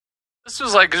This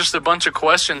was like just a bunch of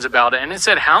questions about it. And it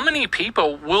said, how many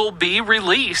people will be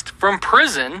released from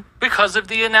prison because of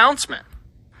the announcement?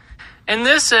 And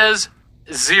this says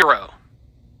 0.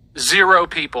 0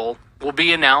 people will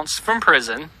be announced from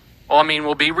prison.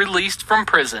 Will be released from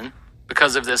prison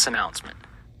because of this announcement.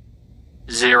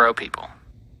 0 people.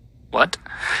 What?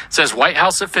 It says White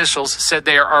House officials said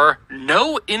there are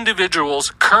no individuals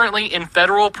currently in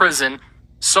federal prison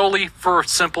solely for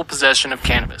simple possession of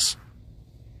cannabis.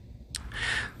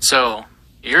 So,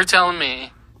 you're telling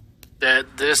me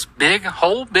that this big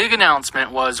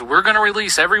announcement was we're going to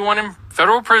release everyone in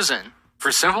federal prison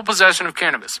for simple possession of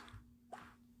cannabis.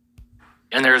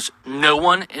 And there's no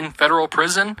one in federal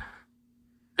prison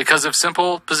because of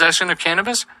simple possession of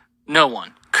cannabis? No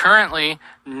one. Currently,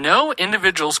 no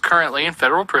individuals currently in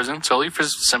federal prison solely for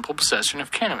simple possession of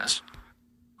cannabis.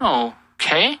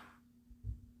 Okay,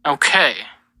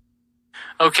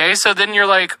 so then you're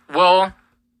like, well,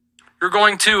 you're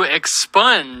going to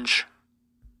expunge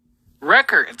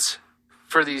records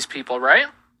for these people, right?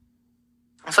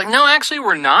 It's like, no, actually,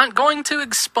 we're not going to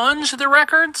expunge the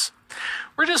records.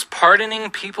 We're just pardoning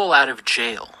people out of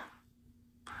jail.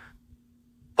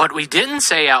 What we didn't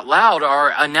say out loud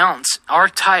or announce or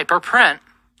type or print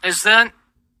is that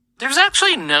there's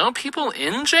actually no people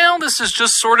in jail. This is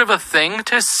just sort of a thing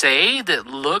to say that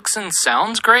looks and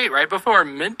sounds great right before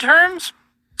midterms.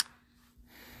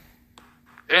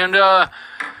 And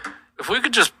if we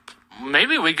could just,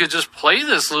 maybe we could just play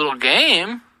this little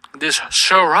game, this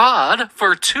charade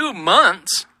for 2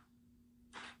 months.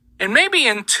 And maybe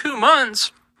in 2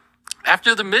 months,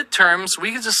 after the midterms,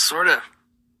 we could just sort of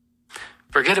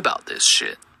forget about this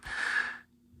shit.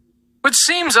 Which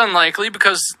seems unlikely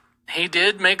because he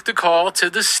did make the call to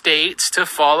the states to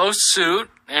follow suit.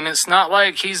 And it's not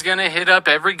like he's going to hit up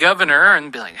every governor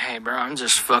and be like, hey, bro, I'm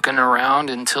just fucking around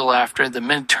until after the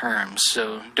midterms.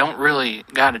 So don't really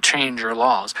got to change your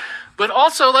laws. But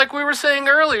also, like we were saying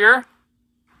earlier,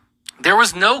 there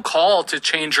was no call to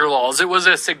change your laws. It was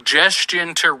a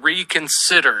suggestion to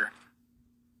reconsider.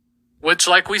 Which,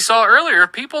 like we saw earlier,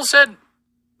 people said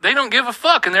they don't give a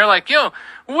fuck. And they're like, yo,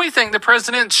 we think the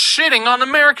president's shitting on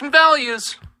American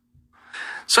values.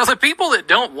 So the people that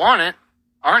don't want it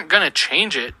aren't going to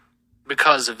change it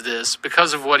because of this,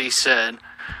 because of what he said.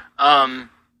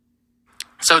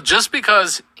 So just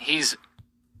because he's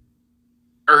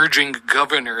urging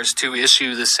governors to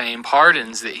issue the same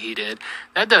pardons that he did,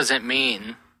 that doesn't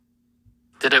mean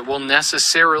that it will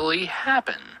necessarily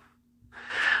happen.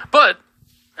 But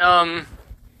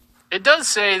it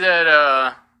does say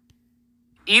that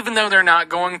even though they're not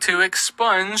going to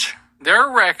expunge their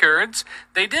records,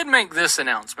 they did make this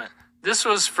announcement. This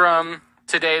was from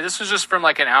today. This was just from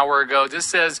like an hour ago. This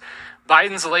says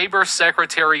Biden's labor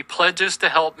secretary pledges to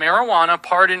help marijuana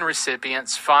pardon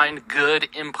recipients find good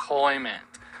employment,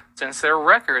 since their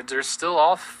records are still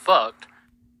all fucked.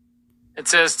 It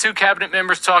says 2 cabinet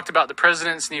members talked about the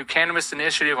president's new cannabis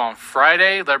initiative on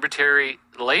Friday.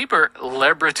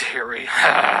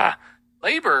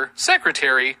 Labor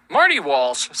Secretary Marty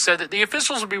Walsh said that the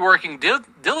officials will be working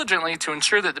diligently to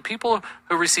ensure that the people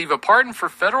who receive a pardon for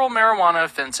federal marijuana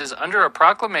offenses under a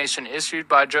proclamation issued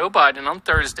by Joe Biden on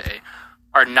Thursday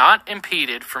are not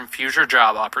impeded from future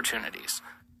job opportunities.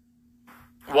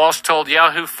 Walsh told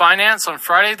Yahoo Finance on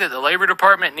Friday that the Labor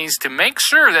Department needs to make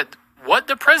sure that what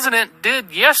the president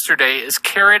did yesterday is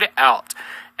carried out,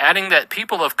 adding that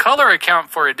people of color account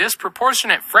for a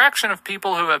disproportionate fraction of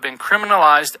people who have been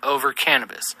criminalized over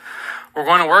cannabis. We're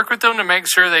going to work with them to make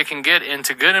sure they can get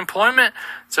into good employment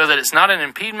so that it's not an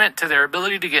impediment to their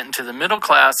ability to get into the middle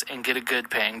class and get a good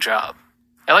paying job.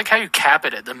 I like how you cap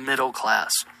it at the middle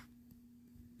class.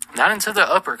 Not into the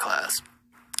upper class.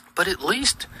 But at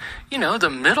least, the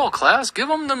middle class, give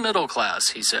them the middle class,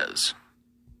 he says.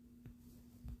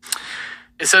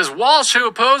 It says Walsh, who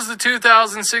opposed the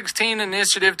 2016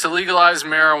 initiative to legalize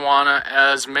marijuana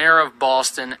as mayor of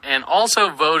Boston and also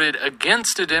voted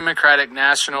against a Democratic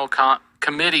National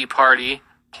Committee party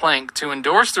plank to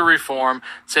endorse the reform,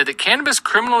 said that cannabis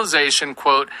criminalization,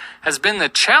 quote, has been the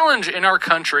challenge in our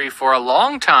country for a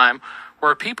long time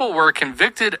where people were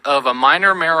convicted of a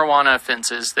minor marijuana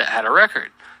offenses that had a record.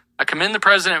 I commend the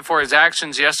president for his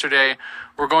actions yesterday.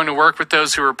 We're going to work with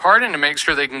those who are pardoned to make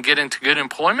sure they can get into good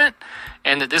employment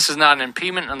and that this is not an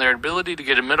impediment on their ability to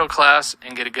get a middle class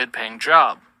and get a good paying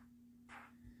job.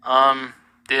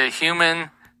 The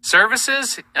Human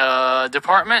Services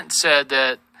Department said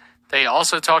that they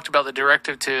also talked about the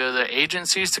directive to the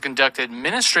agencies to conduct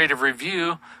administrative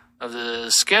review of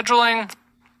the scheduling.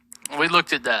 We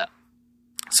looked at that.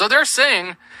 So they're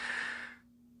saying,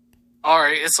 all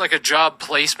right, it's like a job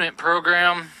placement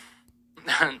program.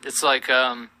 It's like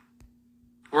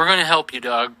We're going to help you,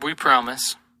 dog. We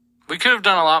promise. We could have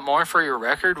done a lot more for your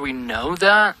record. We know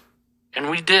that. And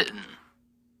we didn't.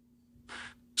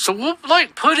 So we'll,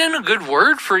 put in a good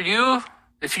word for you.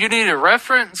 If you need a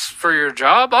reference for your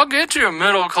job, I'll get you a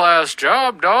middle-class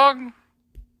job, dog.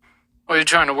 Are you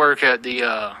trying to work at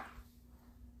the,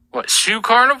 shoe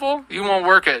carnival? You want to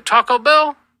work at Taco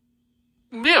Bell?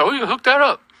 Yeah, we can hook that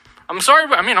up. I'm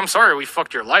sorry we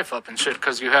fucked your life up and shit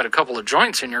because you had a couple of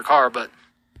joints in your car, but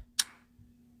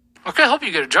I can help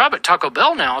you get a job at Taco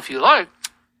Bell now if you like.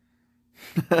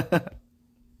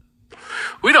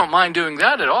 We don't mind doing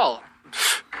that at all.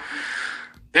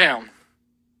 Damn.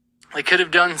 They could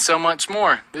have done so much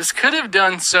more. This could have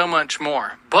done so much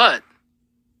more. But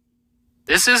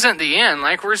this isn't the end.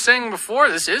 Like we're saying before,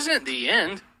 this isn't the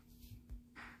end.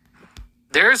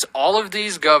 There's all of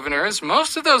these governors.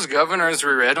 Most of those governors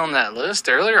we read on that list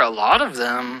earlier, a lot of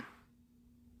them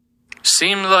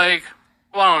seemed like,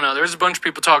 well, I don't know. There's a bunch of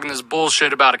people talking this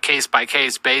bullshit about a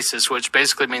case-by-case basis, which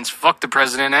basically means fuck the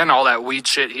president and all that weed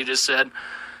shit he just said.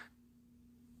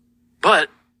 But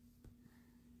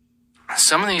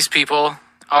some of these people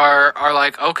are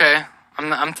like, okay,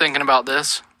 I'm thinking about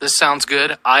this. This sounds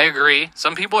good. I agree.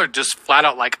 Some people are just flat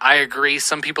out like, I agree.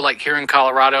 Some people, like here in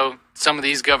Colorado, some of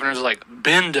these governors are like,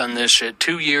 been done this shit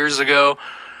 2 years ago.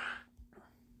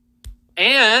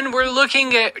 And we're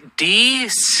looking at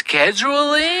descheduling.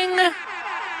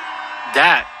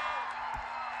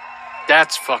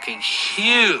 That's fucking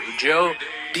huge, yo.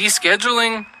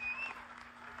 Descheduling.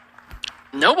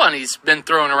 Nobody's been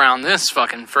throwing around this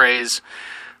fucking phrase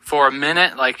for a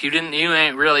minute. Like you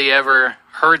ain't really ever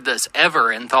heard this ever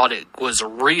and thought it was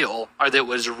real or that it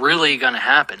was really gonna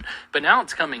happen. But now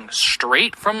it's coming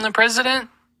straight from the president.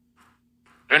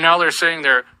 And now they're saying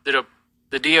that the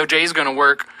DOJ is gonna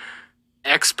work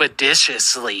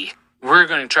expeditiously. We're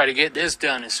gonna try to get this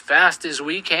done as fast as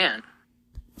we can.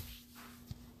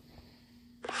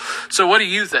 So what do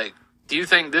you think? Do you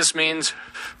think this means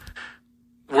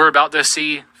we're about to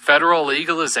see federal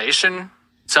legalization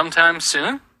sometime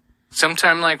soon?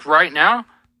 Sometime like right now?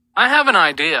 I have an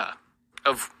idea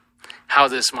of how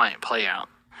this might play out.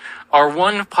 Or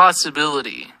one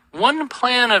possibility, one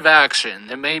plan of action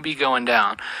that may be going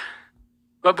down.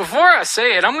 But before I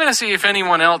say it, I'm going to see if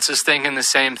anyone else is thinking the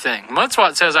same thing.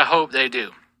 Mudspot says, I hope they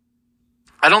do.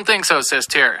 I don't think so, says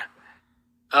Tara.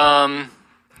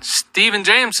 Stephen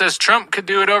James says Trump could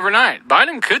do it overnight.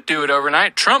 Biden could do it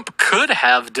overnight. Trump could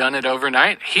have done it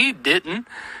overnight. He didn't.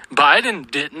 Biden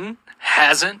didn't.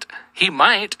 Hasn't. He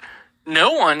might.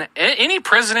 No one, any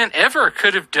president ever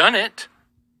could have done it.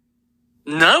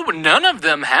 No, none of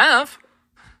them have.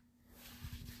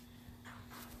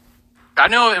 I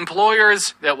know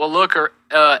employers that will look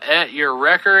at your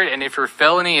record, and if your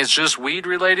felony is just weed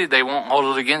related, they won't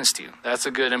hold it against you. That's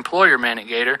a good employer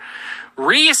mitigator.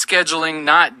 Rescheduling,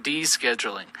 not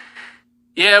descheduling.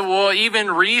 Yeah, well, even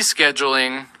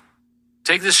rescheduling,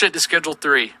 take this shit to Schedule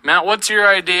 3. Matt, what's your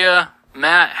idea?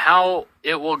 Matt, how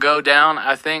it will go down?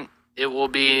 I think it will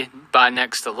be by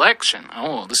next election.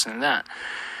 Oh, listen to that.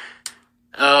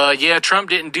 Yeah, Trump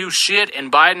didn't do shit,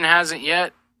 and Biden hasn't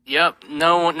yet. Yep,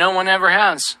 no one ever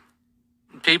has.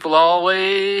 People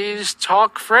always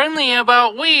talk friendly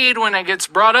about weed when it gets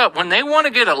brought up. When they want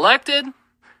to get elected,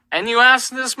 and you ask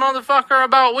this motherfucker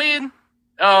about weed,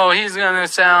 oh, he's going to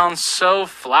sound so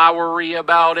flowery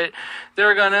about it.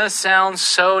 They're going to sound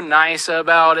so nice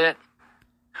about it.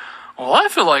 Well, I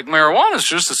feel like marijuana is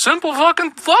just a simple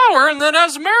fucking flower, and that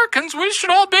as Americans, we should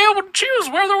all be able to choose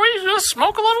whether we just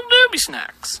smoke a little doobie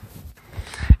snacks.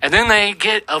 And then they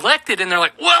get elected, and they're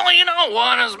like, well, you know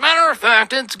what? As a matter of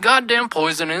fact, it's goddamn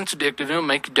poison, and it's addictive, and it'll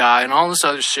make you die, and all this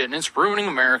other shit, and it's ruining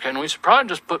America, and we should probably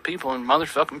just put people in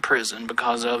motherfucking prison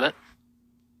because of it.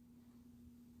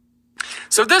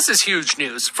 So this is huge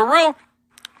news. For real,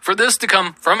 for this to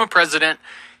come from a president,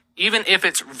 even if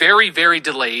it's very, very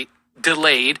delayed,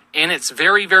 and it's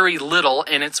very, very little,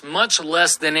 and it's much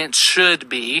less than it should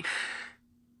be,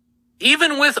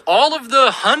 even with all of the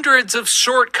hundreds of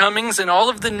shortcomings and all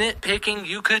of the nitpicking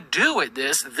you could do at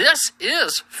this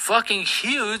is fucking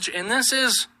huge, and this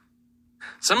is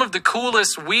some of the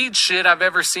coolest weed shit I've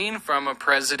ever seen from a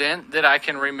president that I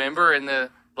can remember in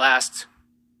the last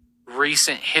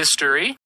recent history.